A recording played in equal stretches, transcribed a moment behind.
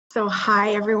So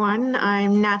hi everyone,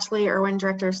 I'm Natalie, Irwin,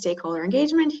 Director of Stakeholder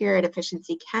Engagement here at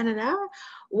Efficiency Canada.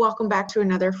 Welcome back to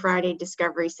another Friday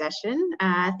Discovery session.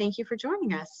 Thank you for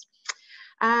joining us.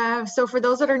 So for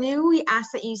those that are new, we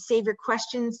ask that you save your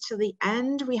questions to the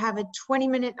end. We have a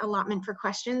 20-minute allotment for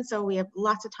questions, so we have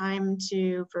lots of time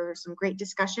for some great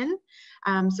discussion.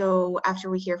 So after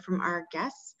we hear from our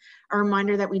guests, a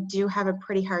reminder that we do have a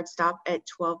pretty hard stop at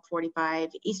 12:45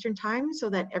 Eastern time, so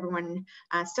that everyone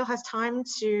still has time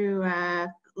to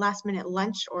last-minute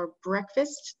lunch or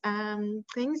breakfast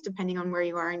things, depending on where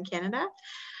you are in Canada.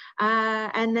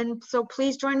 So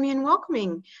please join me in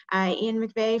welcoming Ian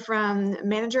McVey,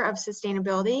 Manager of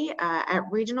Sustainability at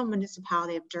Regional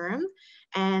Municipality of Durham,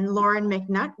 and Lauren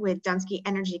McNutt with Dunsky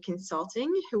Energy Consulting,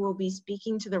 who will be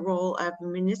speaking to the role of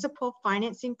municipal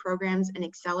financing programs in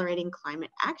accelerating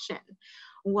climate action.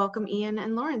 Welcome, Ian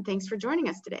and Lauren. Thanks for joining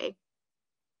us today.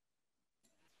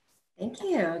 Thank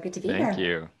you. Good to be here. Thank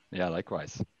you. Yeah,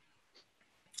 likewise.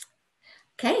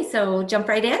 Okay, so jump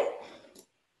right in.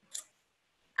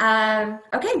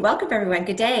 Okay, welcome everyone.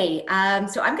 Good day.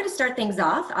 So I'm going to start things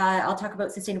off. I'll talk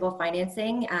about sustainable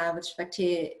financing with respect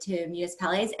to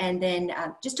municipalities, and then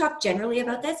just talk generally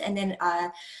about this, and then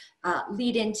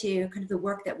lead into kind of the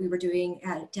work that we were doing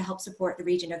to help support the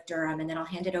region of Durham, and then I'll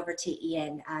hand it over to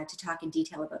Ian to talk in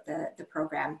detail about the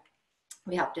program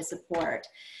we help to support.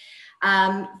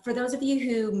 For those of you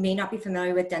who may not be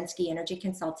familiar with Dunsky Energy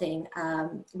Consulting,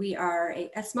 we are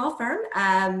a small firm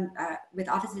with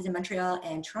offices in Montreal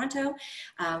and Toronto.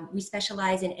 We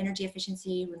specialize in energy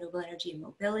efficiency, renewable energy, and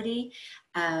mobility.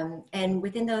 And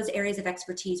within those areas of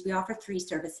expertise, we offer 3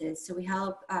 services. So we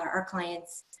help our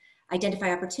clients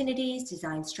identify opportunities,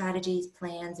 design strategies,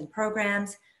 plans, and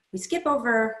programs. We skip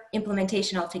over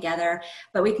implementation altogether,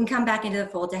 but we can come back into the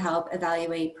fold to help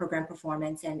evaluate program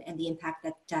performance and the impact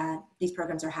that these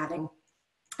programs are having.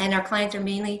 And our clients are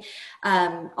mainly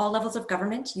all levels of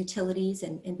government, utilities,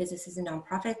 and businesses and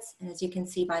nonprofits. And as you can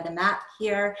see by the map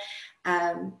here,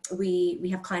 we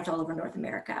have clients all over North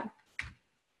America.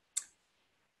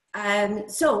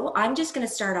 So I'm just going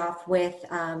to start off with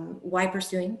why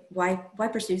pursue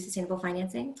sustainable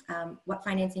financing, what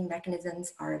financing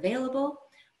mechanisms are available,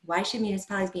 why should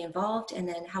municipalities be involved, and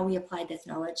then how we apply this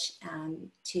knowledge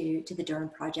to the Durham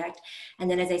project. And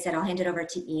then, as I said, I'll hand it over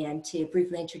to Ian to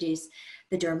briefly introduce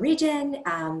the Durham region.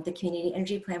 The Community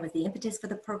Energy Plan was the impetus for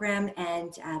the program,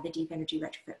 and the Deep Energy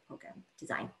Retrofit Program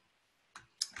design.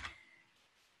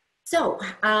 So,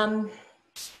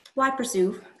 why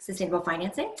pursue sustainable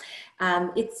financing?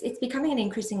 It's becoming an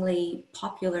increasingly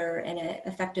popular and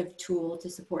effective tool to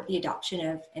support the adoption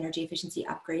of energy efficiency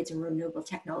upgrades and renewable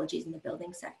technologies in the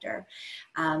building sector.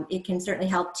 It can certainly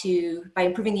help by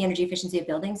improving the energy efficiency of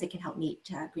buildings, it can help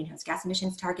meet greenhouse gas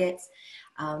emissions targets.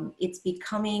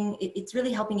 It's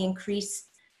really helping increase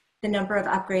the number of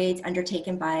upgrades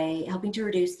undertaken by helping to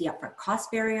reduce the upfront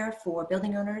cost barrier for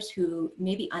building owners who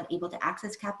may be unable to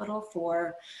access capital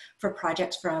for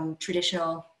projects from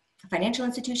traditional financial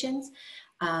institutions.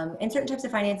 And certain types of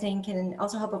financing can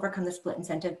also help overcome the split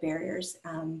incentive barriers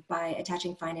by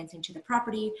attaching financing to the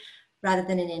property rather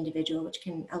than an individual, which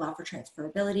can allow for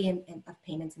transferability of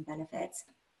payments and benefits.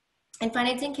 And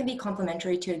financing can be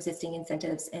complementary to existing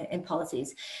incentives and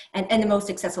policies. And the most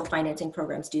successful financing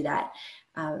programs do that.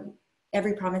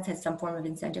 Every province has some form of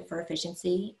incentive for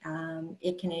efficiency.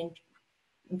 It can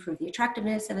improve the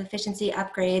attractiveness of efficiency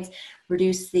upgrades,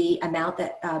 reduce the amount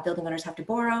that building owners have to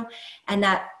borrow, and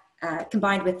that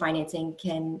combined with financing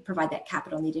can provide that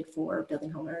capital needed for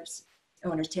building owners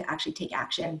to actually take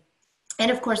action.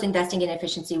 And of course, investing in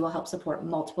efficiency will help support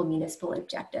multiple municipal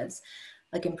objectives,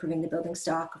 like improving the building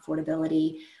stock,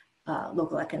 affordability,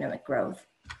 local economic growth.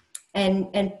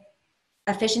 And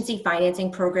efficiency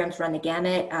financing programs run the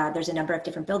gamut. There's a number of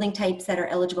different building types that are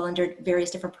eligible under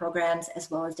various different programs,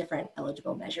 as well as different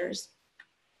eligible measures.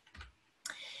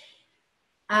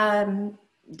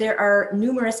 There are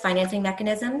numerous financing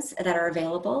mechanisms that are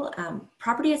available.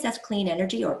 Property Assessed Clean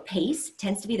Energy, or PACE,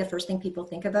 tends to be the first thing people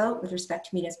think about with respect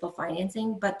to municipal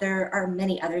financing, but there are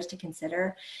many others to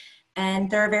consider.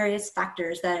 And there are various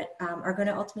factors that are going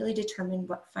to ultimately determine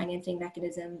what financing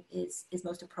mechanism is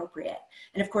most appropriate.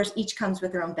 And of course, each comes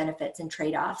with their own benefits and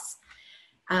trade-offs.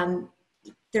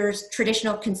 There's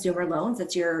traditional consumer loans.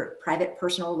 That's your private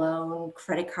personal loan,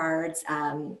 credit cards,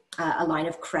 a line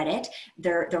of credit.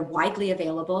 They're widely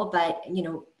available, but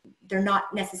they're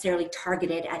not necessarily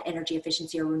targeted at energy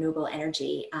efficiency or renewable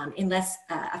energy unless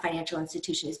a financial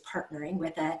institution is partnering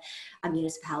with a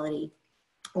municipality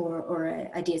or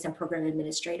a DSM program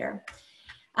administrator.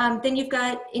 Then you've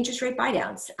got interest rate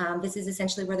buydowns. This is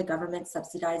essentially where the government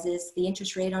subsidizes the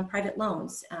interest rate on private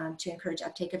loans to encourage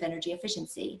uptake of energy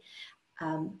efficiency.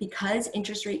 Because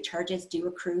interest rate charges do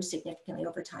accrue significantly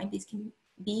over time, these can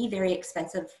be very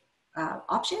expensive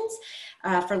options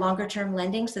for longer term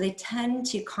lending. So they tend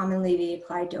to commonly be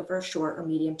applied over short or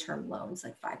medium term loans,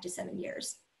 like 5 to 7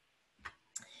 years.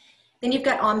 Then you've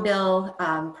got on-bill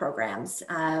programs.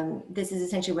 This is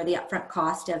essentially where the upfront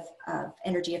cost of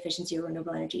energy efficiency or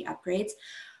renewable energy upgrades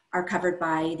are covered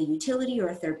by the utility or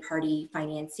a third-party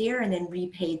financier and then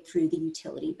repaid through the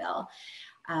utility bill.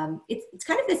 It's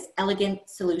kind of this elegant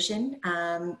solution.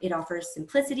 It offers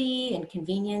simplicity and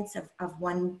convenience of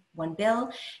one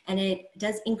bill, and it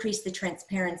does increase the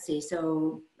transparency.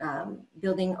 So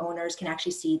building owners can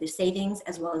actually see the savings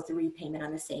as well as the repayment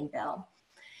on the same bill.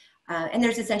 And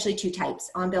there's essentially two types.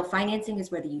 On-bill financing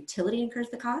is where the utility incurs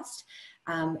the cost,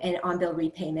 and on-bill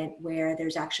repayment where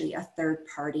there's actually a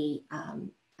third-party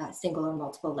single or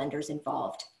multiple lenders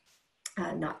involved.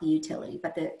 Not the utility,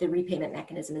 but the repayment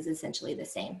mechanism is essentially the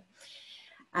same.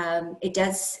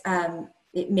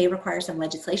 It may require some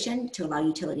legislation to allow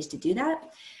utilities to do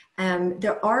that.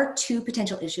 There are two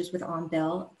potential issues with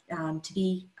on-bill to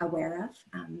be aware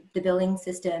of. The billing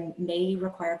system may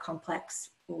require complex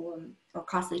or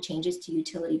costly changes to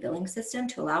utility billing system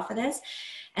to allow for this.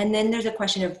 And then there's a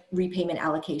question of repayment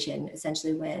allocation,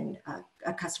 essentially when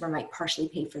a customer might partially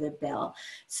pay for their bill.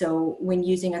 So when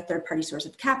using a third-party source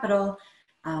of capital,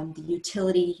 the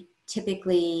utility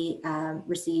typically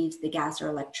receives the gas or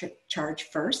electric charge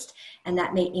first, and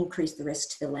that may increase the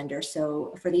risk to the lender.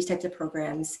 So for these types of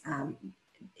programs,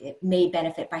 it may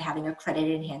benefit by having a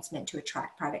credit enhancement to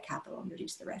attract private capital and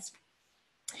reduce the risk.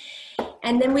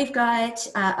 And then we've got,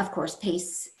 of course,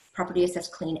 PACE, Property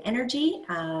Assessed Clean Energy.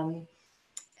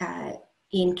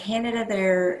 In Canada,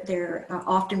 they're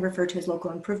often referred to as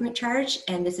local improvement charge,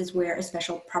 and this is where a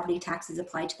special property tax is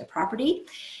applied to the property.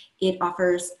 It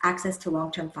offers access to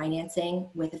long-term financing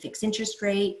with a fixed interest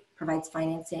rate, provides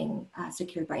financing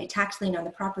secured by a tax lien on the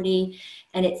property,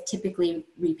 and it's typically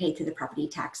repaid through the property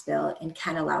tax bill and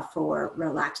can allow for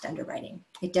relaxed underwriting.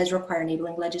 It does require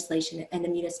enabling legislation, and the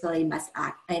municipality must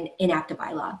enact a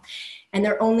bylaw. And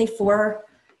there are only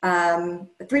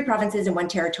three provinces and one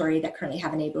territory that currently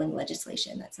have enabling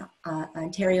legislation. That's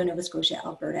Ontario, Nova Scotia,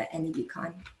 Alberta, and the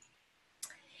Yukon.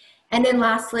 And then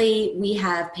lastly, we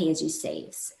pay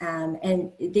pay-as-you-saves.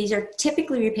 And these are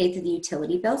typically repaid through the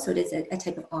utility bill, so it is a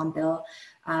type of on-bill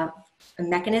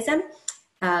mechanism.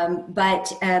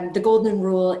 But the golden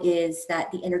rule is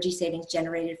that the energy savings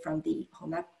generated from the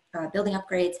home building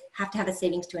upgrades have to have a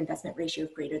savings to investment ratio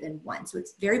of greater than 1. So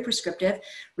it's very prescriptive,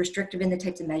 restrictive in the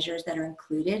types of measures that are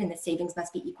included, and the savings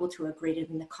must be equal to or greater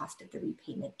than the cost of the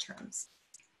repayment terms.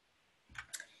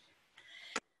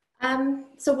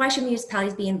 So why should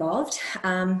municipalities be involved?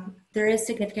 There is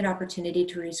significant opportunity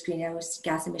to reduce greenhouse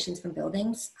gas emissions from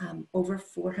buildings. Over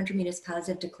 400 municipalities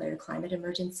have declared a climate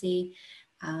emergency,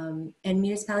 and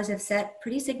municipalities have set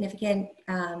pretty significant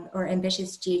or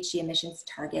ambitious GHG emissions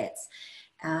targets.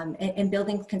 And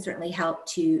buildings can certainly help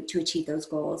to achieve those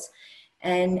goals.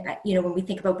 And when we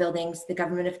think about buildings, the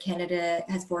Government of Canada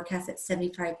has forecast that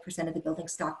 75% of the building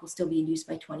stock will still be in use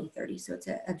by 2030. So it's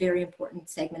a very important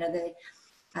segment of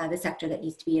the sector that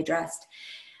needs to be addressed.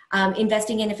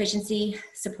 Investing in efficiency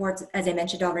supports, as I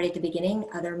mentioned already at the beginning,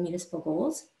 other municipal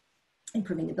goals,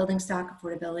 improving the building stock,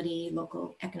 affordability,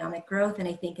 local economic growth. And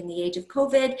I think in the age of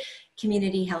COVID,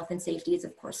 community health and safety is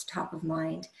of course top of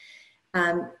mind.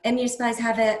 And municipalities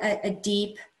have a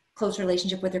deep, close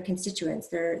relationship with their constituents.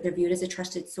 They're viewed as a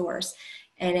trusted source.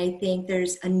 And I think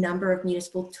there's a number of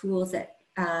municipal tools that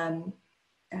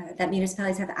that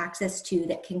municipalities have access to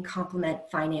that can complement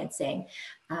financing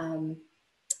and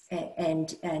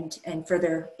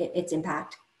further its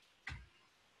impact.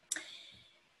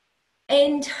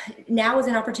 And now is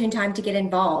an opportune time to get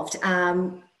involved.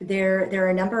 There are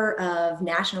a number of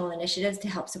national initiatives to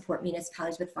help support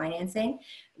municipalities with financing.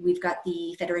 We've got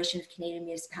the Federation of Canadian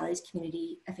Municipalities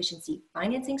Community Efficiency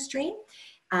Financing Stream.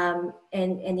 And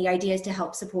the idea is to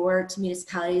help support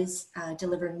municipalities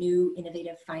deliver new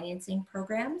innovative financing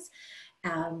programs,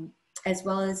 as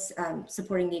well as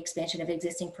supporting the expansion of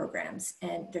existing programs.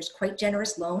 And there's quite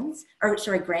generous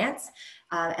grants,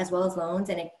 as well as loans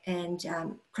and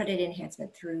credit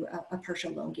enhancement through a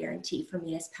partial loan guarantee for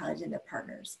municipalities and their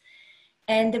partners.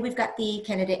 And then we've got the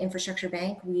Canada Infrastructure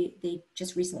Bank. They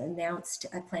just recently announced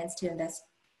plans to invest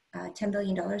 $10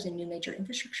 billion in new major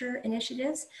infrastructure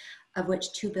initiatives, of which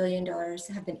 $2 billion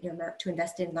have been earmarked to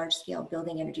invest in large-scale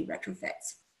building energy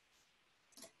retrofits.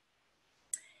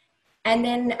 And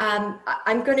then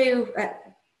I'm going to,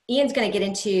 Ian's going to get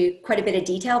into quite a bit of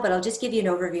detail, but I'll just give you an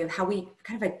overview of how we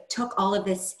kind of took all of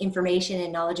this information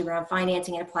and knowledge around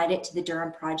financing and applied it to the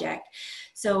Durham project.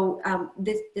 So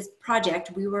this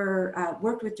project, we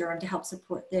worked with Durham to help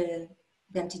support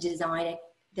them to design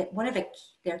one of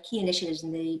their key initiatives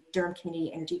in the Durham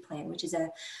Community Energy Plan, which is a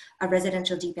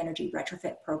residential deep energy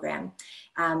retrofit program.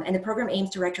 And the program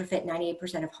aims to retrofit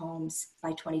 98% of homes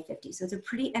by 2050. So it's a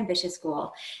pretty ambitious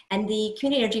goal. And the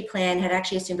Community Energy Plan had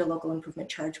actually assumed a local improvement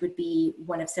charge would be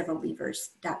one of several levers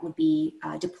that would be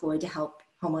deployed to help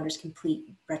homeowners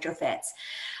complete retrofits.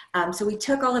 So we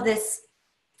took all of this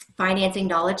financing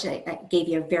knowledge I gave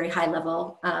you a very high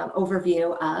level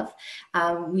overview of.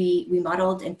 We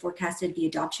modeled and forecasted the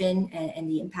adoption and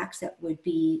the impacts that would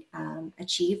be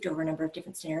achieved over a number of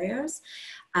different scenarios.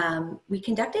 We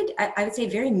conducted, I would say,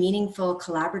 very meaningful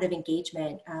collaborative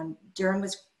engagement. Durham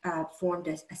was formed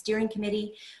a steering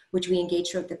committee, which we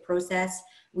engaged throughout the process.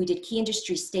 We did key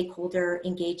industry stakeholder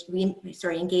engaged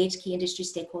key industry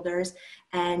stakeholders,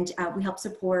 and we helped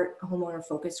support homeowner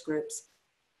focus groups.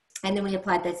 And then we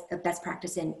applied this best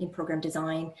practice in program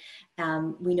design.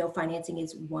 We know financing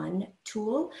is one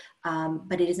tool,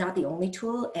 but it is not the only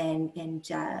tool. And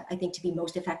I think to be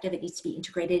most effective, it needs to be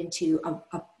integrated into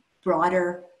a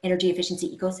broader energy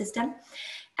efficiency ecosystem.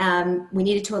 We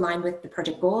needed to align with the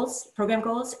project goals, program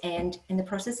goals, and the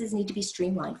processes need to be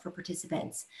streamlined for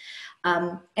participants.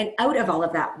 And out of all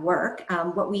of that work,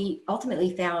 what we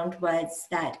ultimately found was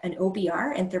that an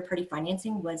OBR and third-party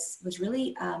financing was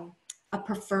really a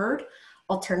preferred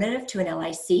alternative to an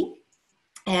LIC,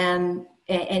 and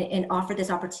offer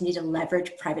this opportunity to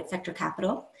leverage private sector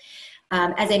capital.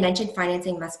 As I mentioned,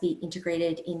 financing must be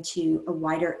integrated into a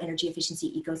wider energy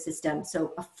efficiency ecosystem.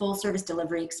 So a full service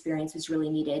delivery experience is really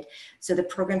needed. So the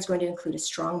program is going to include a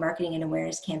strong marketing and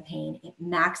awareness campaign. It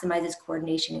maximizes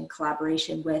coordination and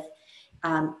collaboration with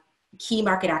key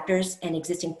market actors and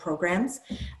existing programs.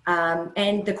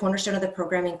 And the cornerstone of the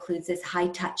program includes this high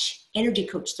touch energy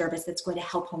coach service that's going to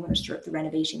help homeowners throughout the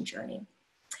renovation journey.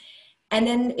 And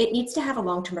then it needs to have a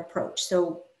long-term approach.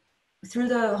 So through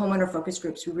the homeowner focus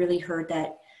groups, we really heard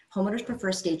that homeowners prefer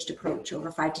a staged approach over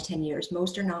 5 to 10 years.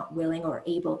 Most are not willing or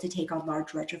able to take on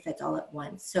large retrofits all at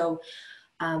once. So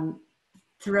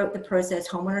throughout the process,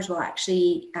 homeowners will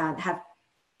actually have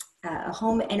a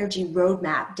home energy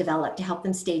roadmap developed to help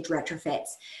them stage retrofits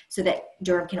so that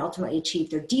Durham can ultimately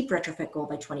achieve their deep retrofit goal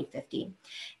by 2050.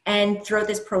 And throughout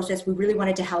this process, we really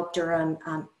wanted to help Durham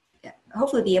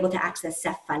hopefully be able to access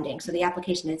CEF funding. So the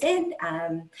application is in,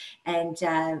 and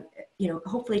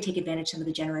hopefully take advantage of some of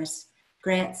the generous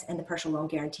grants and the partial loan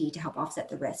guarantee to help offset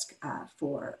the risk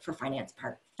for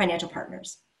financial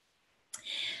partners.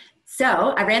 So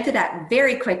I ran through that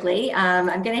very quickly.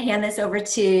 I'm going to hand this over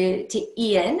to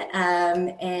Ian,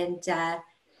 and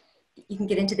you can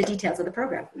get into the details of the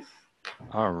program.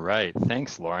 All right,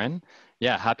 thanks, Lauren.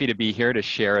 Yeah, happy to be here to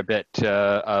share a bit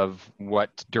of what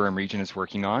Durham Region is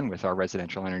working on with our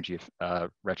residential energy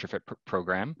retrofit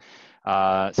program.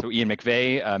 So Ian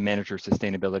McVey, Manager of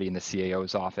Sustainability in the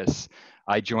CAO's office.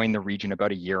 I joined the region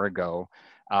about a year ago.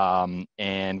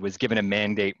 And was given a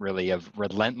mandate really of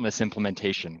relentless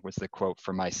implementation, was the quote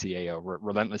from my CAO,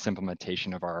 relentless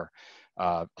implementation of our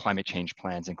climate change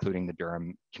plans, including the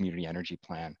Durham Community Energy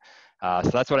Plan.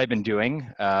 So that's what I've been doing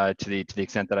to the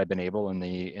extent that I've been able in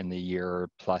the year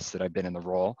plus that I've been in the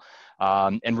role,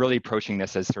 and really approaching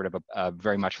this as sort of a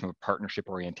very much from a partnership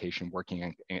orientation,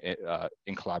 working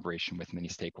in collaboration with many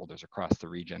stakeholders across the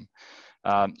region.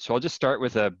 So I'll just start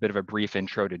with a bit of a brief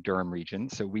intro to Durham Region.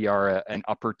 So we are an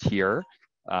upper tier.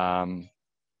 Sorry,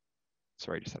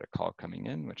 I just had a call coming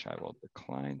in, which I will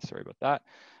decline. Sorry about that.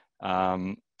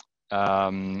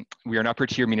 We are an upper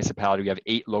tier municipality. We have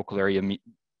 8 local area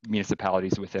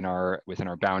municipalities within our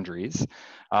boundaries.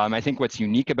 I think what's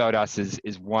unique about us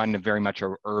is one, very much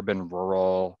a urban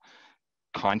rural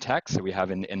context. So we have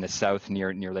in the south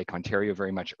near Lake Ontario,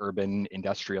 very much urban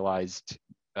industrialized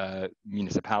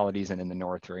municipalities, and in the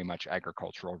north, very much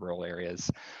agricultural rural areas.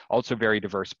 Also very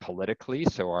diverse politically.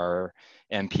 So our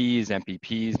MPs,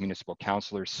 MPPs, municipal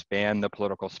councillors span the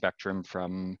political spectrum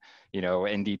from,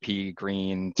 NDP,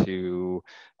 Green to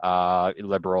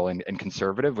Liberal and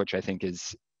Conservative, which I think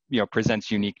is, presents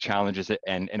unique challenges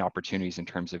and opportunities in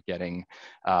terms of getting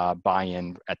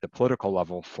buy-in at the political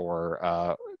level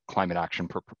for climate action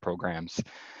programs.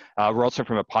 We're also,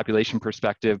 from a population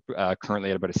perspective, currently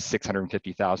at about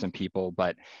 650,000 people,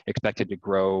 but expected to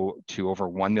grow to over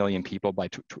 1 million people by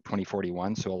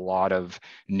 2041. So a lot of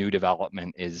new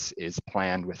development is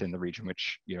planned within the region,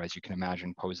 which, as you can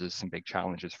imagine, poses some big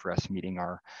challenges for us meeting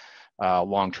our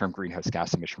long-term greenhouse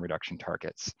gas emission reduction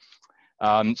targets.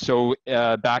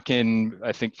 Back in,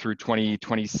 I think through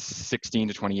 2016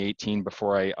 to 2018,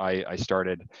 before I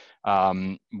started,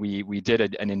 we did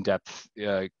an in-depth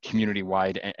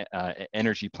community-wide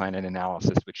energy plan and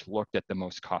analysis, which looked at the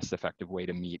most cost-effective way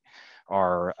to meet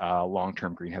our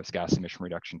long-term greenhouse gas emission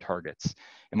reduction targets.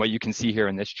 And what you can see here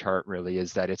in this chart really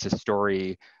is that it's a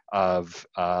story of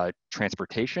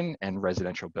transportation and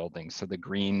residential buildings. So the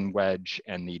green wedge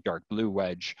and the dark blue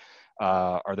wedge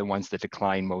are the ones that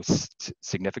decline most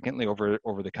significantly over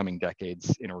the coming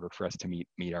decades in order for us to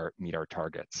meet our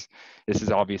targets. This is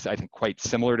obviously, I think, quite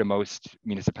similar to most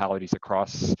municipalities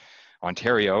across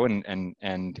Ontario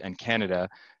and Canada,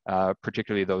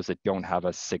 particularly those that don't have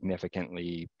a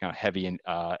significantly kind of heavy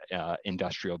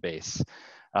industrial base.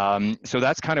 So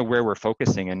that's kind of where we're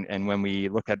focusing. And when we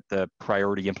look at the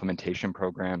priority implementation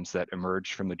programs that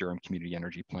emerged from the Durham Community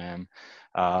Energy Plan,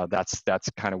 that's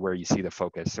kind of where you see the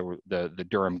focus. So the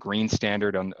Durham Green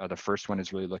Standard, on the first one,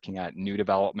 is really looking at new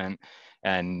development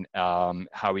and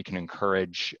how we can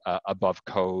encourage above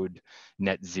code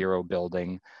net zero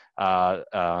building.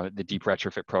 The deep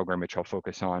retrofit program, which I'll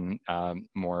focus on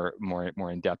more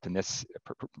in depth in this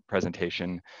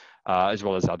presentation, as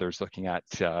well as others looking at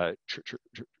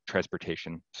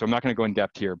transportation. So I'm not going to go in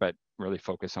depth here, but really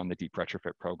focus on the deep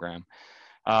retrofit program.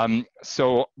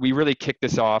 So we really kicked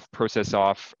this process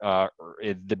off at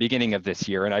the beginning of this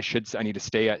year, and I need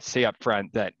to say up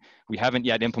front that we haven't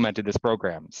yet implemented this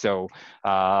program. So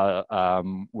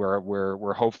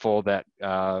we're hopeful that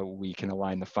we can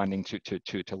align the funding to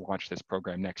launch this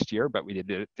program next year. But we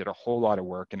did a whole lot of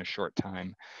work in a short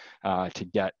time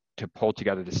to pull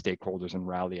together the stakeholders and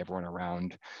rally everyone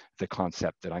around the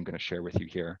concept that I'm going to share with you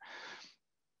here.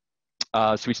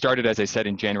 So we started, as I said,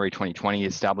 in January 2020,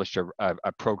 established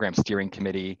a program steering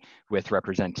committee with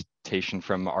representation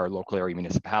from our local area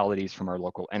municipalities, from our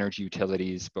local energy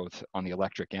utilities, both on the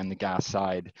electric and the gas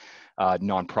side,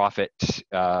 nonprofit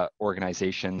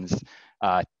organizations,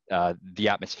 the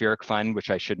Atmospheric Fund, which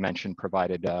I should mention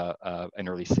provided an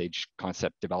early stage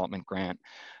concept development grant.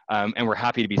 And we're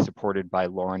happy to be supported by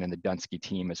Lauren and the Dunsky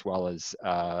team, as well as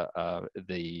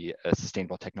the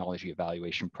Sustainable Technology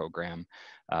Evaluation Program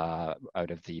out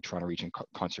of the Toronto Region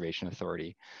Conservation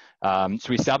Authority. So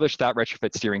we established that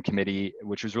retrofit steering committee,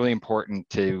 which was really important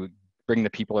to bring the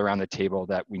people around the table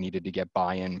that we needed to get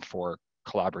buy-in for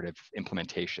collaborative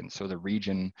implementation. So the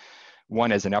region,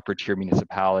 one, as an upper tier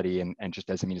municipality and just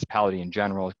as a municipality in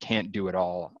general, can't do it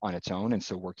all on its own. And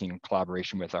so working in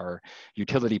collaboration with our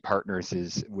utility partners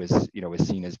was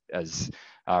seen as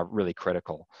really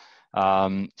critical.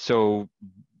 So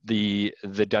the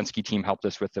Dunsky team helped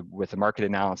us with the market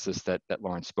analysis that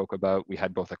Lauren spoke about. We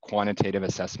had both a quantitative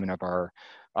assessment of our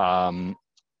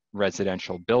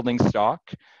residential building stock,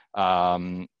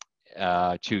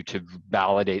 to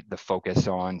validate the focus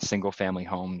on single family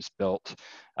homes built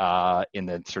in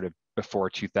the sort of before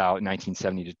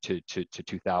 1970 to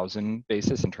 2000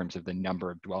 basis in terms of the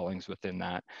number of dwellings within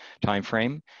that time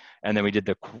frame. And then we did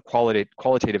the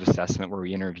qualitative assessment where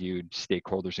we interviewed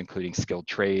stakeholders, including skilled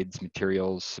trades,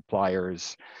 materials,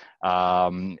 suppliers.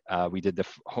 We did the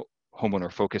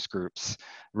homeowner focus groups,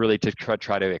 really to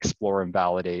try to explore and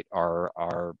validate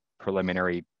our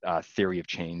preliminary theory of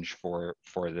change for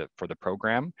the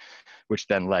program, which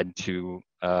then led to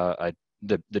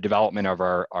the development of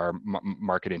our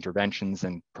market interventions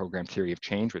and program theory of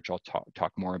change, which I'll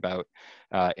talk more about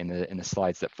in the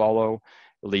slides that follow,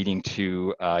 leading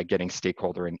to getting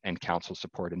stakeholder and council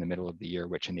support in the middle of the year,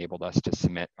 which enabled us to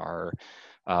submit our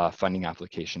funding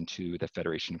application to the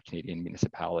Federation of Canadian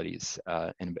Municipalities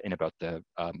in about the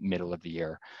middle of the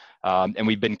year. And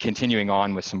we've been continuing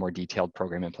on with some more detailed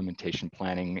program implementation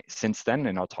planning since then,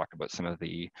 and I'll talk about some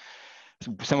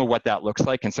of what that looks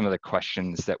like and some of the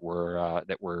questions that we're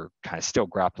kind of still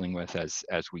grappling with as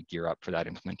we gear up for that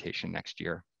implementation next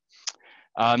year.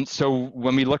 So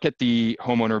when we look at the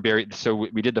homeowner barrier, so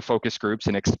we did the focus groups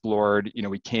and explored,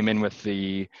 we came in with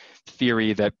the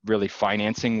theory that really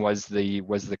financing was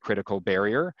the critical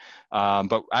barrier.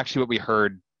 But actually what we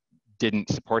heard didn't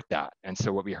support that. And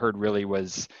so what we heard really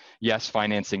was, yes,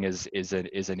 financing is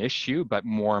an issue, but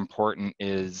more important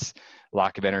is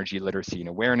lack of energy literacy and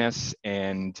awareness,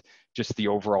 and just the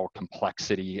overall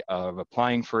complexity of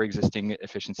applying for existing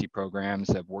efficiency programs,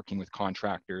 of working with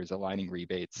contractors, aligning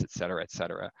rebates, et cetera, et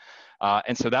cetera.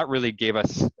 And so that really gave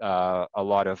us a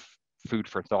lot of food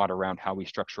for thought around how we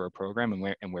structure a program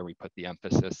and where we put the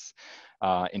emphasis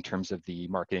in terms of the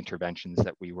market interventions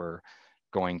that we were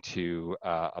going to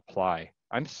apply.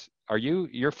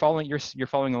 You're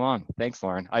following along. Thanks,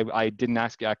 Lauren. I didn't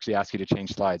actually ask you to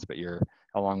change slides, but you're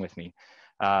along with me.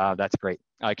 That's great.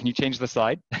 Can you change the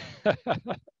slide?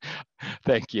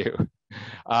 Thank you.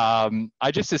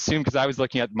 I just assumed, because I was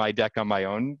looking at my deck on my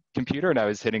own computer and I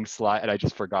was hitting slide and I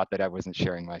just forgot that I wasn't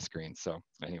sharing my screen. So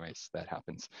anyways, that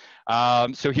happens.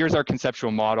 So here's our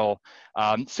conceptual model.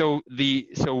 So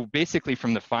basically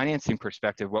from the financing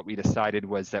perspective, what we decided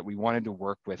was that we wanted to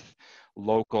work with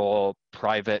local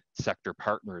private sector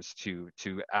partners to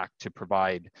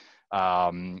provide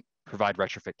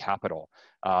retrofit capital.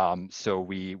 So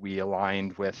we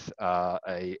aligned with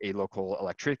a local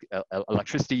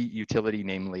electricity utility,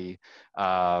 namely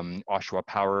Oshawa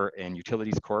Power and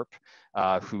Utilities Corp,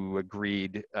 who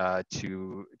agreed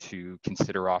to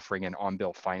consider offering an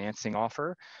on-bill financing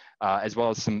offer, as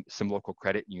well as some local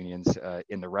credit unions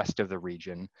in the rest of the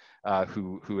region,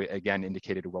 who again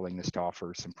indicated a willingness to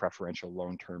offer some preferential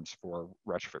loan terms for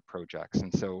retrofit projects.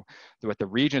 And so what the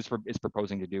region is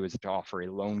proposing to do is to offer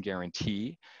a loan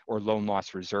guarantee or loan loss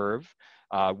reserve,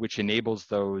 which enables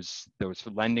those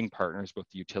lending partners, both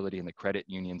the utility and the credit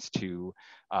unions, to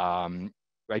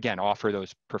again offer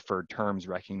those preferred terms,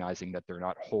 recognizing that they're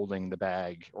not holding the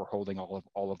bag or holding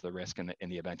all of the risk in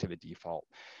the event of a default.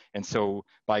 And so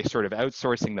by sort of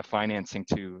outsourcing the financing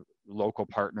to local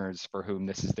partners for whom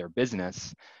this is their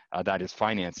business, that is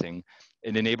financing,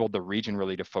 it enabled the region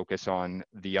really to focus on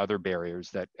the other barriers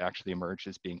that actually emerged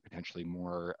as being potentially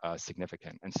more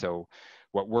significant. And so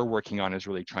what we're working on is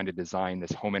really trying to design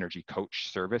this home energy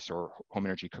coach service or home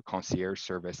energy concierge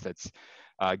service that's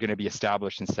going to be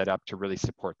established and set up to really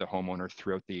support the homeowner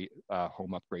throughout the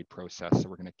home upgrade process. So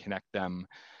we're going to connect them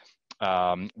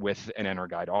with an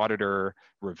EnerGuide auditor,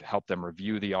 help them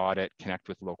review the audit, connect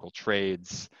with local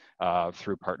trades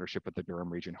through partnership with the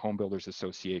Durham Region Home Builders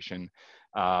Association,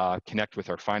 connect with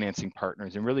our financing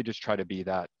partners, and really just try to be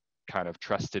that kind of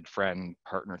trusted friend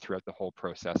partner throughout the whole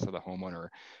process, so the homeowner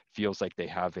feels like they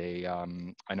have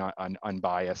an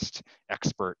unbiased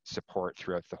expert support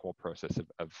throughout the whole process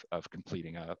of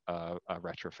completing a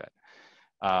retrofit.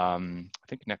 I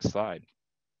think next slide.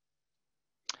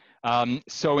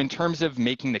 So in terms of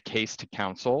making the case to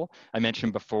council, I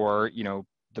mentioned before, you know,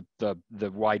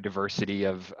 the wide diversity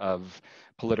of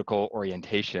political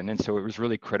orientation. And so it was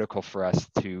really critical for us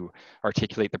to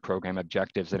articulate the program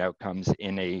objectives and outcomes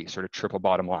in a sort of triple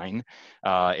bottom line,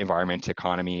 environment,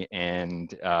 economy,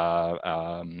 and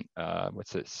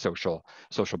social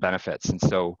benefits. And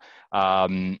so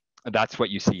that's what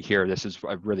you see here. This is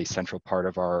a really central part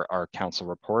of our council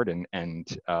report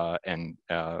and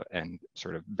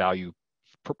sort of value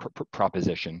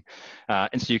proposition.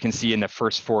 And so you can see in the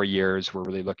first 4 years, we're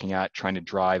really looking at trying to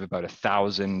drive about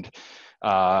 1,000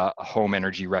 home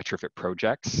energy retrofit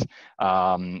projects,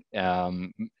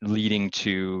 leading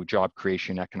to job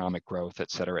creation, economic growth,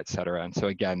 et cetera, et cetera. And so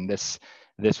again, this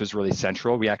was really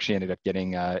central. We actually ended up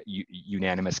getting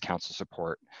unanimous council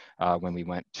support when we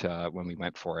went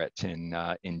for it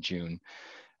in June.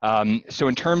 So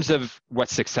in terms of what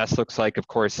success looks like, of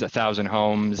course, 1,000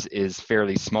 homes is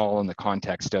fairly small in the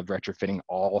context of retrofitting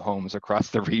all homes across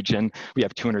the region. We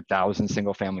have 200,000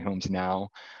 single family homes now,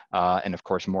 and of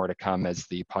course more to come as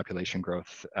the population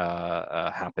growth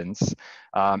happens.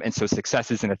 And so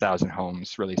success isn't 1,000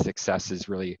 homes. Really, success is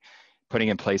really putting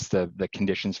in place the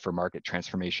conditions for market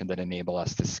transformation that enable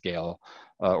us to scale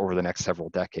over the next several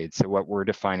decades. So what we're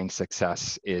defining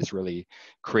success is really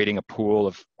creating a pool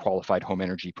of qualified home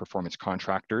energy performance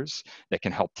contractors that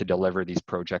can help to deliver these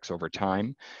projects over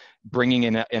time, bringing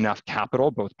in enough capital,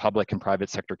 both public and private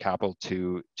sector capital,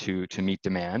 to meet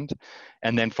demand,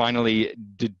 and then finally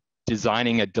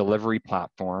designing a delivery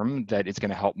platform that is going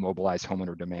to help mobilize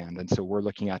homeowner demand. And so we're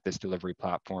looking at this delivery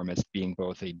platform as being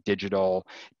both a digital,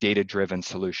 data-driven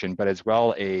solution, but as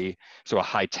well a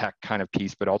high-tech kind of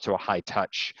piece, but also a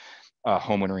high-touch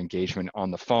homeowner engagement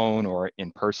on the phone or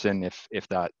in person, if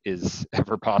that is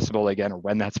ever possible again, or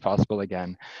when that's possible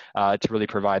again, to really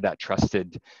provide that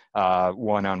trusted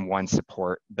one-on-one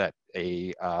support that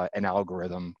an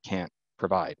algorithm can't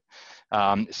provide.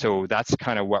 So that's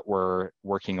kind of what we're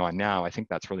working on now. I think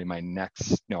that's really my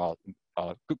next, no,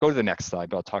 I'll go to the next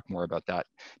slide, but I'll talk more about that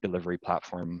delivery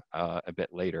platform a bit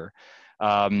later.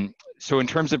 So in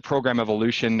terms of program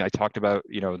evolution, I talked about,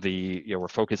 we're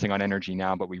focusing on energy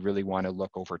now, but we really want to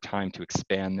look over time to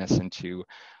expand this into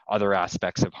other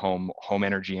aspects of home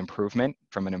energy improvement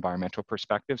from an environmental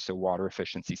perspective. So water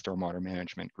efficiency, stormwater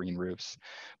management, green roofs,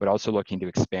 but also looking to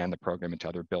expand the program into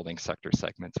other building sector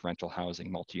segments, rental housing,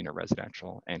 multi-unit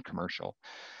residential, and commercial.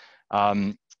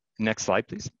 Next slide,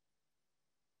 please.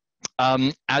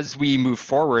 As we move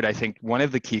forward, I think one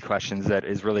of the key questions that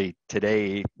is really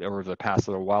today, over the past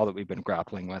little while, that we've been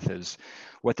grappling with is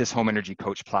what this home energy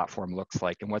coach platform looks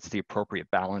like, and what's the appropriate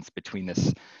balance between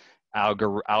this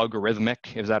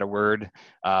algorithmic, is that a word,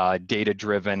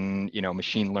 data-driven,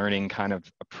 machine learning kind of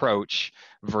approach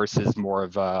versus more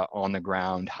of a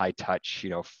on-the-ground, high-touch,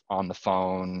 on the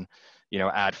phone,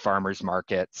 at farmers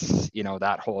markets,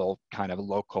 that whole kind of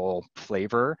local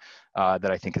flavor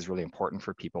that I think is really important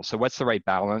for people. So what's the right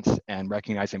balance? And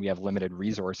recognizing we have limited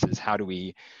resources, how do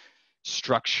we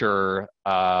structure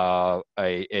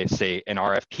say an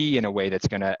RFP in a way that's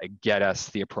going to get us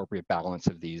the appropriate balance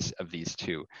of these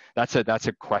two? That's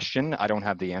a question I don't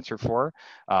have the answer for.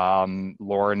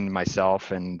 Lauren,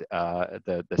 myself, and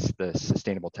the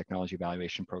Sustainable Technology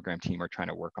Evaluation Program team are trying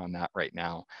to work on that right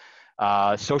now.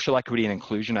 Social equity and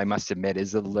inclusion, I must admit,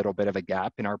 is a little bit of a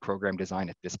gap in our program design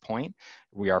at this point.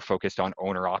 We are focused on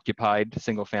owner-occupied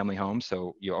single-family homes,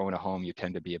 so you own a home, you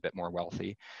tend to be a bit more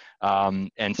wealthy.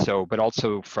 But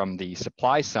also from the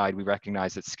supply side, we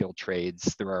recognize that skilled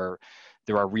trades, there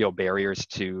are real barriers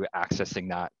to accessing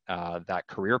that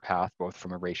career path, both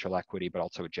from a racial equity, but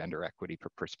also a gender equity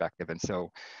perspective. And so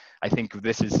I think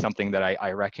this is something that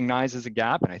I recognize as a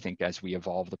gap. And I think as we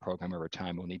evolve the program over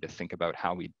time, we'll need to think about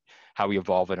how we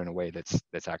evolve it in a way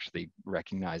that's actually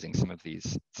recognizing some of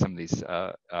these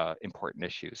important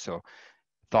issues. So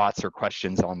thoughts or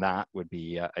questions on that would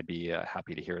be, I'd be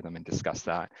happy to hear them and discuss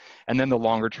that. And then the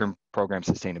longer term program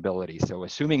sustainability. So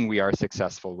assuming we are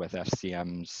successful with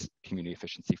FCM's community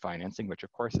efficiency financing, which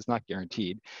of course is not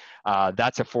guaranteed,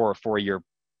 that's a four-year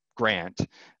grant.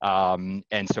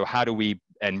 And so how do we,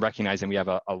 and recognizing we have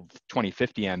a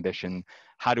 2050 ambition,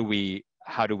 how do we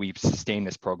sustain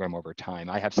this program over time?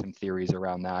 I have some theories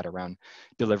around that, around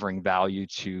delivering value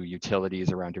to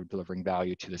utilities, around delivering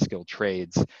value to the skilled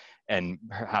trades, and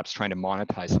perhaps trying to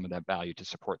monetize some of that value to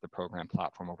support the program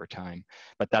platform over time.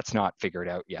 But that's not figured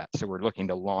out yet. So we're looking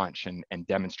to launch and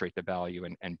demonstrate the value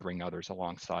and bring others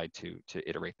alongside to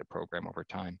iterate the program over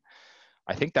time.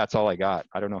 I think that's all I got.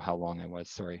 I don't know how long I was,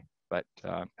 sorry. But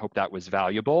hope that was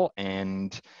valuable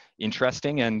and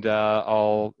interesting, and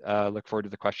I'll look forward to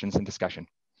the questions and discussion.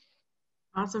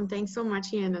 Awesome, thanks so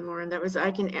much, Ian and Lauren. That was,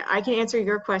 I can answer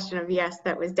your question of yes,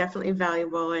 that was definitely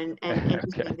valuable and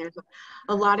interesting. Okay. There's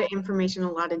a lot of information,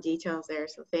 a lot of details there,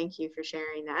 so thank you for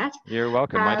sharing that. You're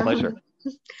welcome, my pleasure.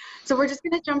 So we're just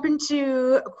going to jump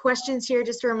into questions here.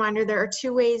 Just a reminder, there are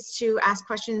two ways to ask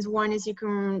questions. One is you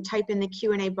can type in the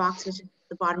Q&A box, which is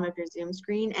the bottom of your Zoom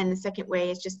screen, and the second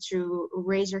way is just to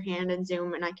raise your hand in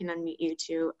Zoom and I can unmute you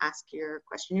to ask your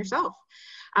question yourself.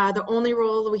 The only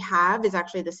rule we have is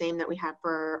actually the same that we have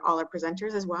for all our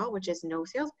presenters as well, which is no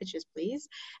sales pitches, please,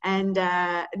 and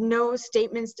no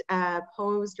statements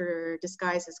posed or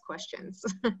disguised as questions.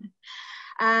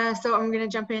 So I'm going to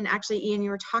jump in. Actually, Ian, you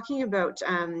were talking about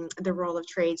the role of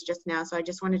trades just now, so I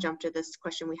just want to jump to this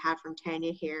question we have from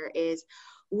Tanya here is,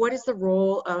 what is the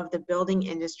role of the building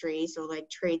industry, so like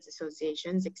trades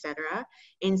associations, etc.,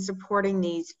 in supporting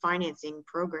these financing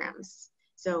programs?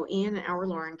 So Ian or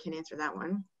Lauren can answer that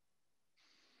one.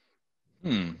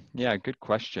 Yeah, good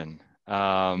question.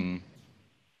 Lauren,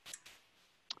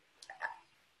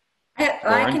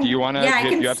 do you want to? Yeah, I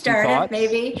can start it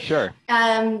maybe. Sure.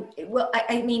 Well,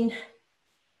 I mean,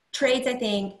 trades, I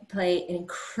think, play an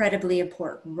incredibly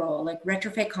important role. Like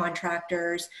retrofit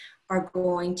contractors are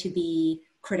going to be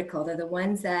critical. They're the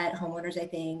ones that homeowners, I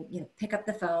think, pick up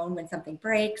the phone when something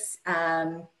breaks.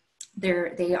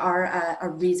 They are a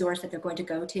resource that they're going to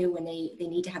go to when they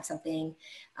need to have something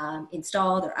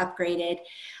installed or upgraded.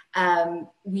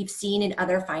 We've seen in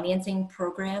other financing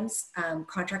programs,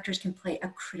 contractors can play a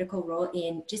critical role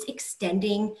in just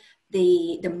extending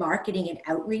the marketing and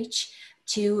outreach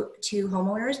to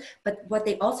homeowners, but what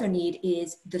they also need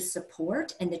is the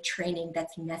support and the training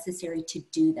that's necessary to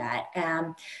do that.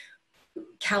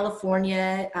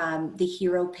 California, the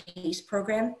Hero PACE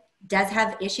program does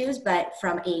have issues, but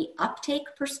from a uptake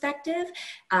perspective,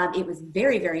 it was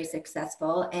very, very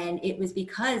successful. And it was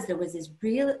because there was this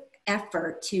real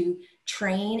effort to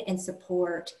train and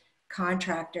support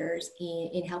contractors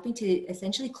in helping to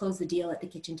essentially close the deal at the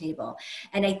kitchen table.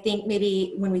 And I think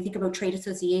maybe when we think about trade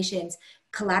associations,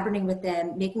 collaborating with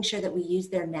them, making sure that we use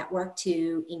their network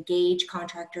to engage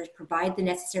contractors, provide the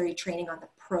necessary training on the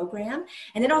program,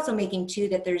 and then also making too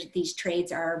that these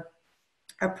trades are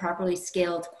properly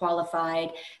skilled,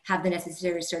 qualified, have the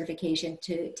necessary certification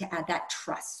to add that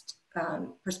trust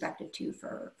perspective too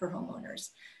for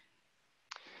homeowners.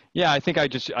 Yeah, I think I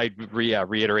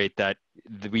reiterate that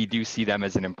we do see them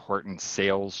as an important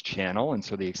sales channel, and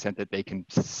so the extent that they can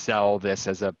sell this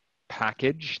as a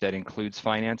package that includes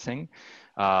financing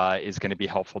is going to be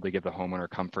helpful to give the homeowner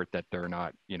comfort that they're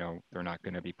not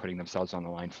going to be putting themselves on the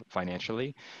line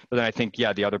financially. But then I think,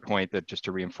 yeah, the other point that just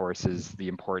to reinforce is the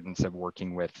importance of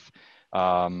working with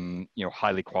you know,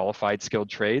 highly qualified skilled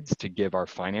trades to give our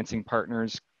financing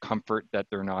partners comfort that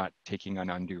they're not taking an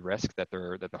undue risk, that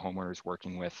the homeowner is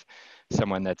working with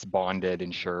someone that's bonded,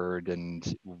 insured,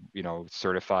 and, you know,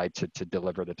 certified to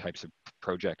deliver the types of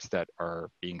projects that are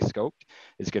being scoped,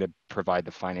 is going to provide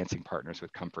the financing partners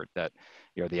with comfort that,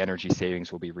 you know, the energy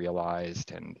savings will be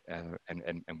realized and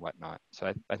whatnot.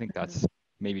 So I think that's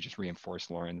maybe just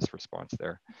reinforce Lauren's response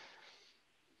there.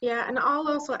 Yeah, and I'll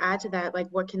also add to that, like,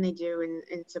 what can they do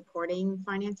in supporting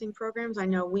financing programs? I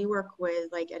know we work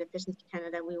with, like, at Efficiency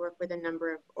Canada, we work with a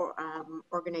number of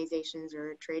organizations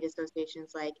or trade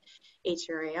associations like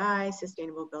HRAI,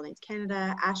 Sustainable Buildings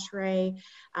Canada, ASHRAE,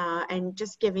 and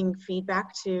just giving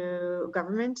feedback to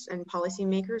government and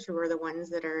policymakers who are the ones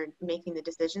that are making the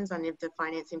decisions on if the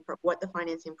what the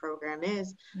financing program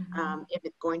is, if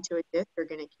it's going to exist or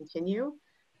going to continue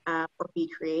or be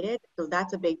created. So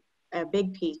that's a big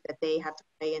piece that they have to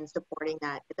play in supporting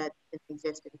that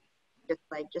exists,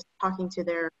 just talking to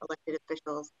their elected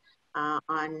officials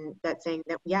on that, saying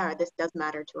that, yeah, this does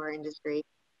matter to our industry.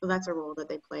 So that's a role that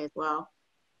they play as well.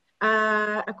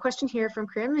 A question here from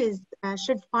Krim is,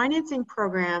 should financing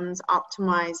programs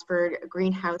optimize for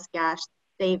greenhouse gas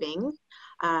savings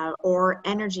or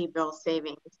energy bill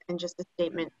savings? And just a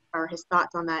statement, or his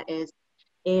thoughts on that is,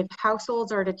 if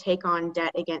households are to take on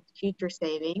debt against future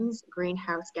savings,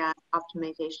 greenhouse gas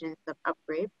optimization of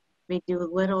upgrade may do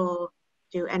little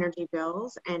to energy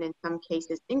bills, and in some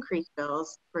cases increase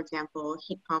bills, for example,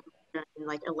 heat pump and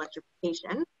like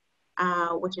electrification,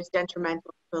 which is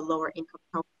detrimental to lower income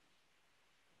homes.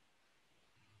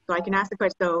 So I can ask the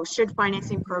question, so should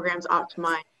financing programs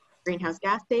optimize greenhouse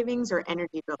gas savings or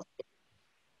energy bill savings?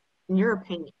 In your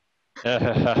opinion?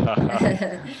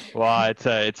 Well,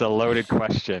 it's a loaded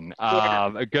question.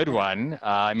 A good one.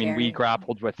 I mean, we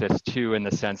grappled with this too, in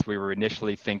the sense we were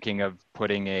initially thinking of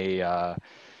putting a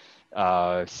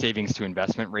savings to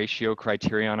investment ratio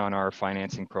criterion on our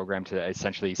financing program to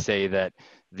essentially say that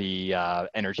the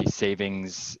energy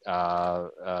savings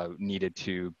needed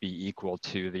to be equal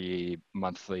to the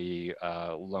monthly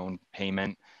loan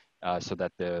payment, so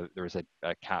that there was a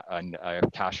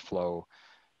cash flow.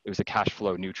 It was a cash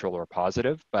flow neutral or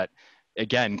positive. But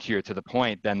again, here to the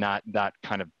point, then that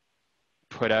kind of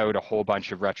put out a whole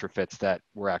bunch of retrofits that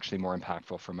were actually more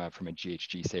impactful from a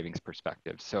GHG savings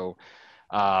perspective. So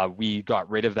we got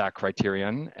rid of that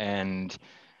criterion, and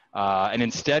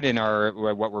instead,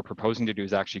 what we're proposing to do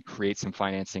is actually create some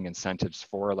financing incentives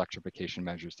for electrification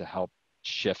measures to help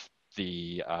shift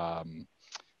the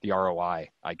ROI,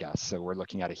 I guess. So we're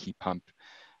looking at a heat pump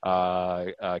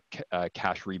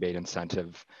cash rebate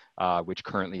incentive, which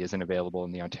currently isn't available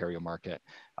in the Ontario market.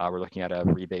 We're looking at a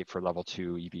rebate for level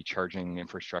 2 EV charging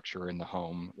infrastructure in the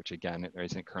home, which again,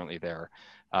 isn't currently there.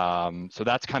 So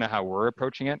that's kind of how we're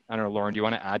approaching it. I don't know, Lauren, do you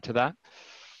want to add to that?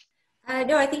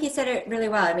 No, I think you said it really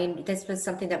well. I mean, this was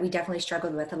something that we definitely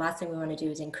struggled with. The last thing we want to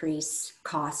do is increase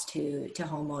cost to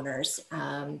homeowners.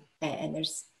 And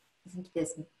there's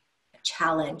this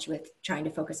challenge with trying to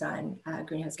focus on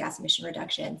greenhouse gas emission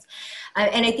reductions.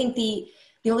 And I think the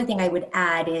only thing I would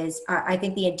add is I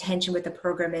think the intention with the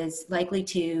program is likely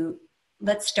to,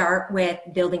 let's start with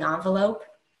building envelope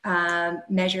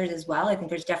measures as well. I think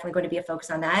there's definitely going to be a focus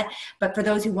on that. But for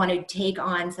those who want to take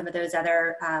on some of those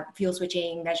other fuel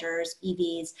switching measures,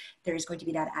 EVs, there's going to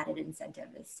be that added incentive,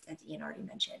 as Ian already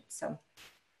mentioned. So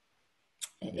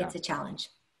it's a challenge.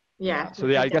 Yeah. So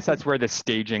I guess that's where the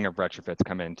staging of retrofits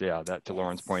come into. Yeah, that to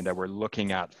Lauren's point, that we're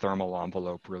looking at thermal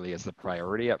envelope really as the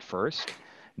priority at first,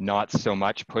 not so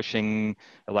much pushing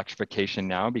electrification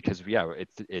now, because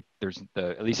there's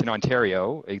at least in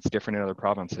Ontario, it's different in other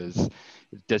provinces.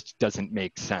 It just doesn't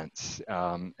make sense.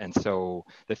 And so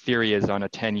the theory is on a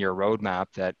 10-year roadmap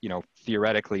that, you know,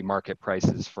 theoretically market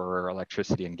prices for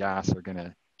electricity and gas are going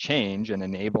to change and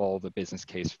enable the business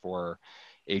case for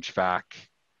HVAC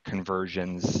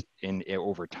conversions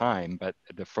over time. But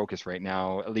the focus right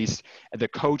now, at least the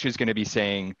coach, is going to be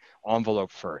saying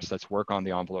envelope first. Let's work on the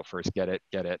envelope first, get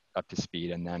it up to speed,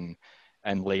 and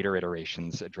later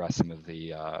iterations address some of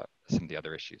the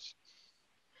other issues.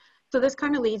 So this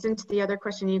kind of leads into the other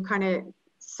question. You kind of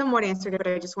somewhat answered it, but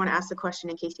I just want to ask the question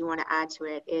in case you want to add to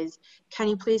it, is can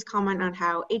you please comment on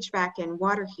how HVAC and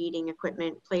water heating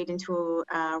equipment played into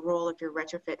a role of your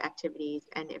retrofit activities,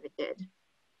 and if it did?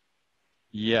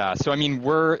 Yeah, so I mean,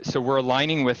 we're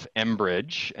aligning with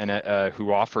Enbridge, and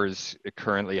who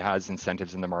currently has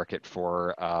incentives in the market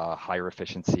for higher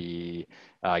efficiency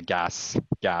gas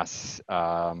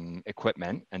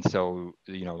equipment, and so,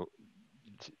 you know,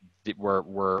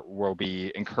 we'll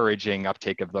be encouraging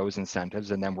uptake of those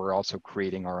incentives, and then we're also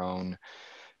creating our own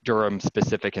Durham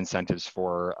specific incentives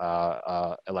for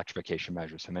electrification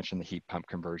measures. So I mentioned the heat pump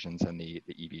conversions and the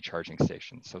EV charging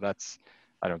stations. So that's,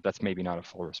 I don't know, that's maybe not a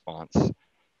full response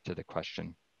to the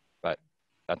question, but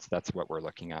that's what we're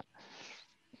looking at.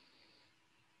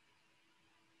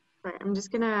 All right, I'm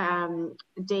just gonna,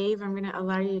 Dave, I'm gonna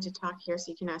allow you to talk here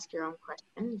so you can ask your own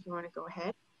question if you want to go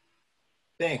ahead.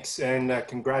 Thanks, and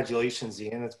congratulations,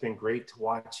 Ian. It's been great to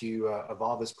watch you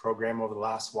evolve this program over the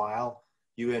last while.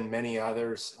 You and many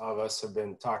others of us have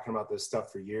been talking about this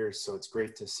stuff for years, so it's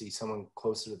great to see someone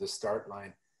closer to the start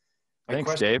line.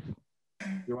 Thanks, Dave.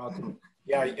 You're welcome.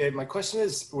 Yeah, my question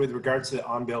is with regards to the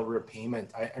on-bill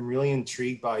repayment. I'm really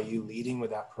intrigued by you leading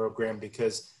with that program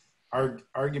because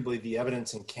arguably the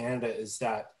evidence in Canada is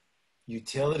that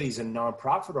utilities and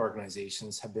nonprofit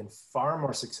organizations have been far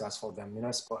more successful than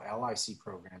municipal LIC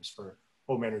programs for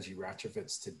home energy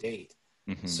retrofits to date.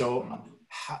 Mm-hmm. So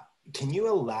can you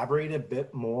elaborate a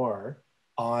bit more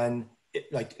on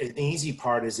like an easy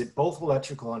part? Is it both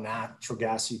electrical and natural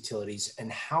gas utilities,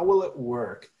 and how will it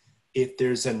work if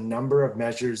there's a number of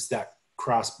measures that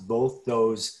cross both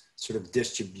those sort of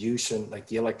distribution, like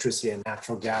the electricity and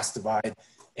natural gas divide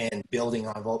and building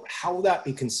envelope? How will that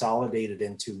be consolidated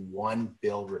into one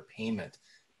bill repayment?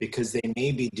 Because they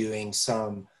may be doing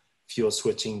some fuel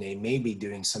switching, they may be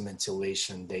doing some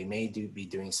insulation, they may be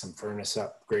doing some furnace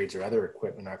upgrades or other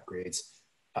equipment upgrades.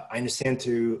 I understand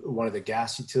through one of the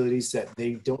gas utilities that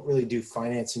they don't really do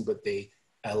financing, but they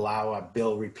allow a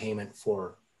bill repayment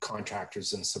for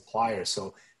contractors and suppliers.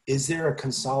 So is there a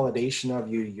consolidation of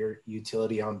your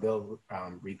utility on bill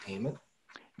repayment?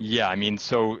 Yeah, I mean,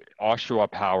 so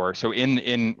Oshawa Power, so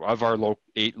in of our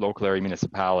 8 local area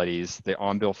municipalities, the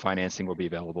on-bill financing will be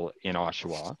available in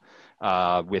Oshawa,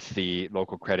 with the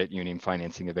local credit union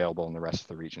financing available in the rest of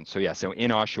the region. So yeah, so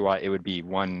in Oshawa, it would be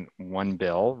one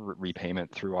bill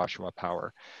repayment through Oshawa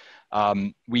Power.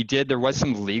 There was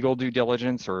some legal due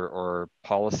diligence or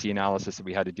policy analysis that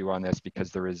we had to do on this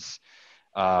because there is,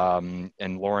 and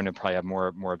Lauren would probably have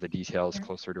more of the details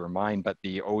closer to her mind, but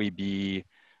the OEB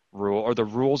rule or the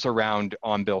rules around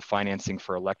on-bill financing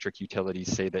for electric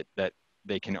utilities say that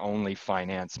they can only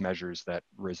finance measures that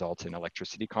result in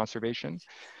electricity conservation.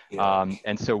 Yeah.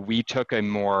 And so we took a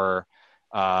more,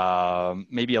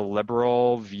 maybe a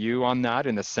liberal view on that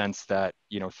in the sense that,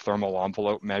 you know, thermal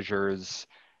envelope measures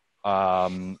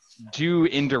do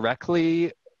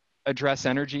indirectly address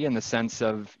energy in the sense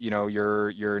of, you know,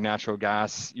 your natural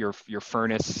gas, your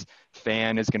furnace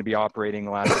fan is going to be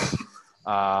operating less.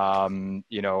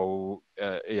 You know,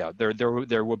 yeah,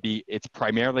 there will be, it's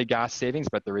primarily gas savings,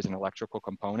 but there is an electrical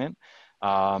component.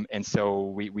 And so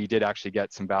we did actually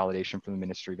get some validation from the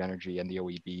Ministry of Energy and the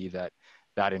OEB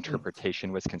that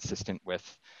interpretation was consistent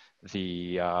with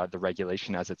the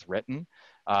regulation as it's written.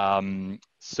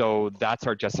 So that's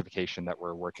our justification that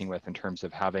we're working with in terms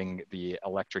of having the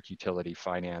electric utility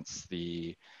finance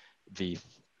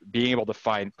being able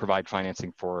to provide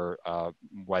financing for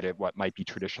what might be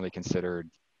traditionally considered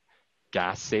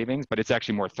gas savings, but it's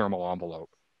actually more thermal envelope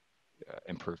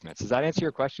improvements. Does that answer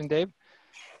your question, Dave?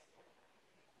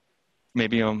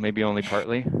 Maybe only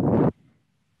partly.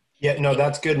 Yeah, no,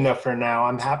 that's good enough for now.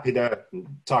 I'm happy to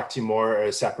talk to you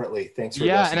more separately. Thanks for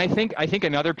and I think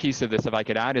another piece of this, if I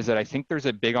could add, is that I think there's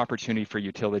a big opportunity for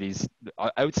utilities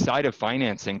outside of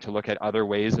financing to look at other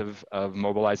ways of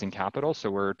mobilizing capital.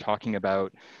 So we're talking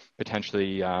about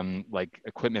potentially like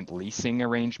equipment leasing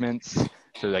arrangements.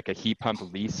 So like a heat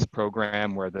pump lease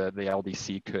program where the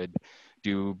LDC could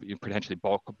do potentially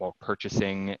bulk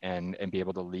purchasing and be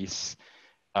able to lease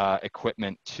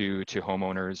equipment to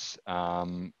homeowners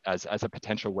as a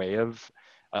potential way of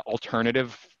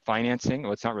alternative financing.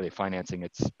 Well, it's not really financing,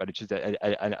 but it's just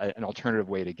an alternative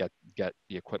way to get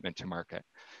the equipment to market.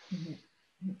 Mm-hmm.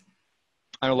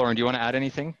 I don't know, Lauren, do you want to add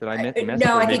anything that I missed?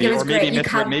 No, I think it was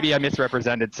great. Maybe I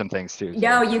misrepresented some things too. So.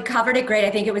 No, you covered it great.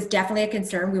 I think it was definitely a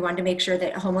concern. We wanted to make sure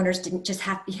that homeowners didn't just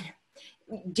have to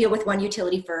deal with one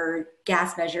utility for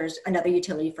gas measures, another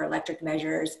utility for electric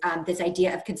measures. This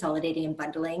idea of consolidating and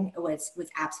bundling was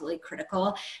absolutely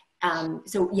critical.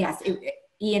 So yes,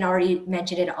 Ian already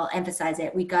mentioned it, I'll emphasize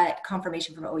it. We got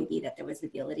confirmation from OEB that there was the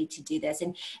ability to do this.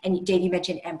 And Dave, you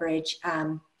mentioned Enbridge.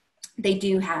 They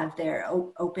do have their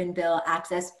open bill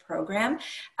access program,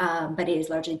 but it is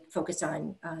largely focused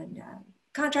on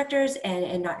contractors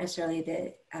and not necessarily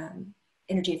the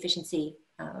energy efficiency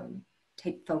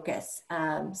type focus.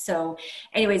 So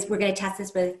anyways, we're going to test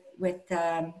this with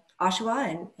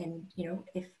Oshawa and you know,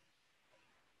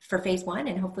 for phase one,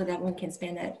 and hopefully that one can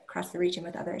span that across the region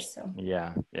with others. So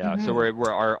yeah. So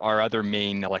our other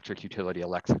main electric utility,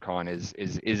 Alexicon, is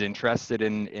interested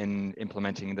in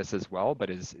implementing this as well, but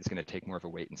is going to take more of a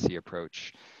wait and see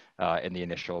approach in the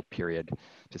initial period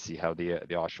to see how the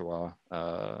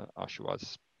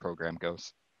Oshawa's program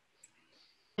goes.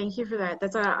 Thank you for that.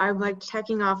 I'm like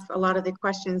checking off a lot of the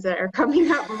questions that are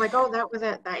coming up. I'm like, oh, that was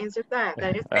it. That answers that.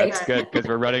 That's good, because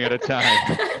we're running out of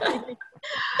time.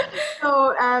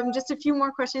 So just a few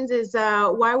more questions is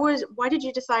why did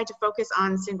you decide to focus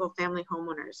on single family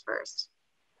homeowners first?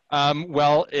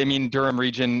 Well, I mean, Durham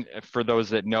Region, for those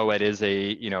that know it,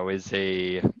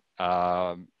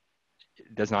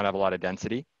 does not have a lot of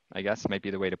density, I guess might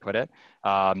be the way to put it.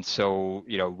 So,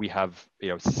 we have,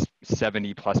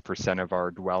 70+% of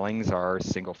our dwellings are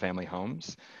single family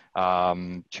homes,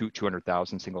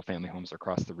 200,000 single family homes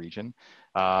across the region.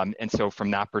 And so from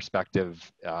that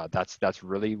perspective, that's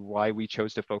really why we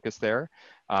chose to focus there.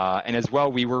 And as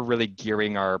well, we were really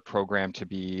gearing our program to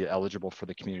be eligible for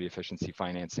the community efficiency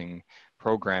financing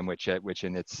program, which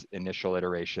in its initial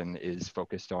iteration is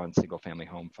focused on single family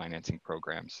home financing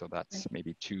programs. So that's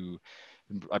maybe two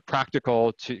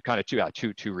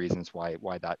reasons why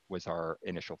that was our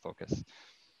initial focus.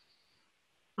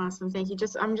 Awesome, thank you.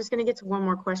 I'm just going to get to one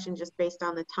more question just based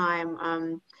on the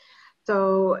time.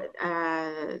 So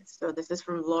this is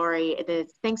from Lori. It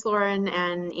is, thanks Lauren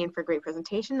and Ian for a great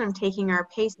presentation. I'm taking our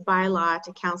PACE bylaw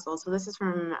to council. So this is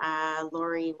from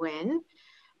Lori Wynn.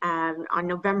 On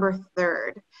November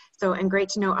 3rd. So, and great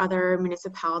to know other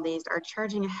municipalities are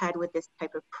charging ahead with this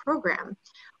type of program.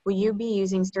 Will you be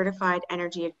using certified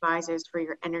energy advisors for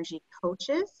your energy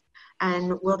coaches?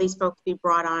 And will these folks be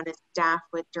brought on as staff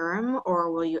with Durham,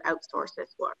 or will you outsource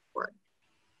this work?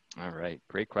 All right,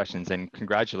 great questions. And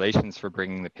congratulations for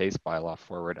bringing the PACE bylaw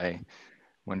forward. I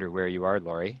wonder where you are,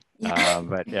 Lori.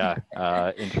 But yeah,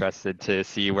 interested to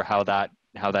see how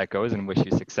that goes and wish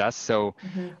you success. So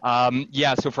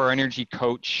so for our energy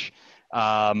coach,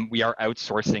 we are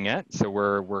outsourcing it. So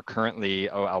we're currently,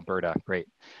 Alberta, great.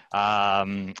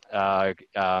 So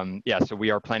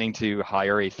we are planning to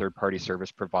hire a third-party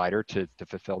service provider to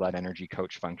fulfill that energy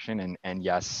coach function. And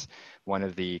yes, one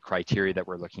of the criteria that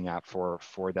we're looking at for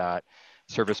that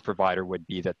service provider would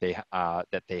be that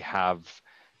they have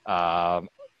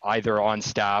either on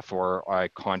staff or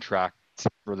contractual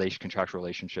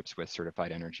relationships with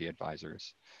certified energy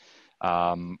advisors.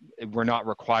 We're not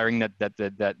requiring that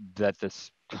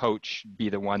this coach be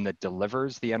the one that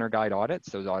delivers the EnerGuide audits.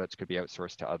 Those audits could be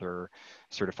outsourced to other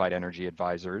certified energy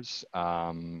advisors.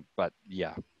 But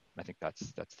yeah, I think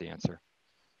that's the answer.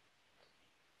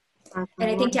 And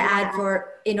I think to add,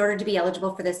 in order to be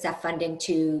eligible for the SEF funding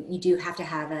too, you do have to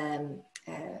have a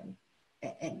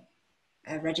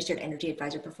registered energy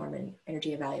advisor perform an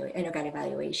EnerGuide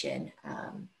evaluation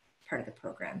part of the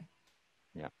program.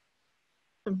 Yeah.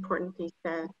 Important piece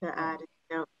to add.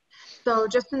 So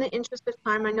just in the interest of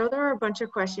time, I know there are a bunch of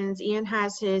questions. Ian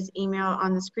has his email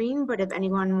on the screen, but if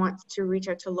anyone wants to reach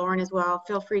out to Lauren as well,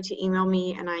 feel free to email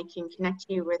me and I can connect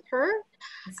you with her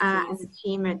and the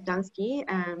team at Dunsky.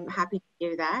 I'm happy to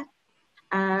do that,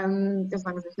 as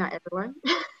long as it's not everyone.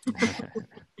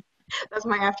 That's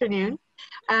my afternoon.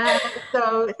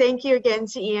 So thank you again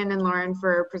to Ian and Lauren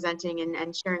for presenting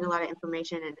and sharing a lot of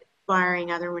information and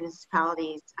inspiring other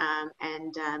municipalities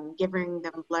and giving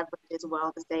them leverage as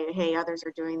well to say, hey, others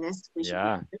are doing this. We should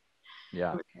do this.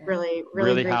 Yeah.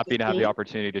 Really happy to have the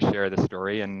opportunity to share the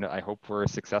story, and I hope we're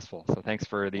successful. So thanks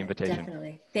for the invitation.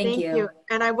 Definitely. Thank you.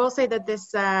 And I will say that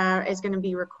this is going to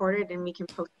be recorded and we can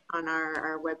post it on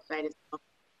our website as well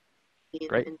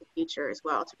in the future as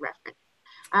well to reference.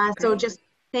 So just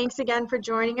thanks again for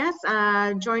joining us.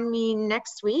 Join me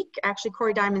next week. Actually,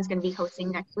 Corey Diamond's going to be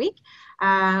hosting next week.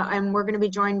 And we're going to be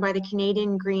joined by the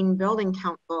Canadian Green Building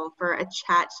Council for a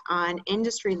chat on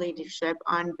industry leadership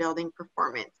on building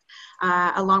performance,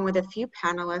 along with a few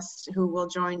panelists who will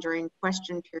join during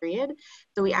question period.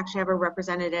 So we actually have a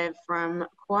representative from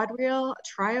Quadreal,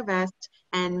 Triovest,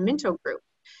 and Minto Group.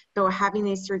 So having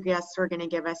these three guests are going to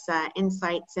give us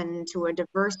insights into a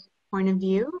diverse point of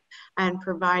view and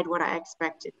provide what I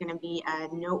expect is going to be a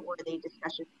noteworthy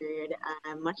discussion period,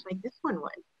 much like this one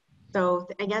was. So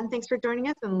again, thanks for joining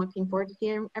us and looking forward to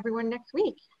seeing everyone next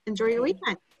week. Enjoy your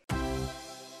weekend.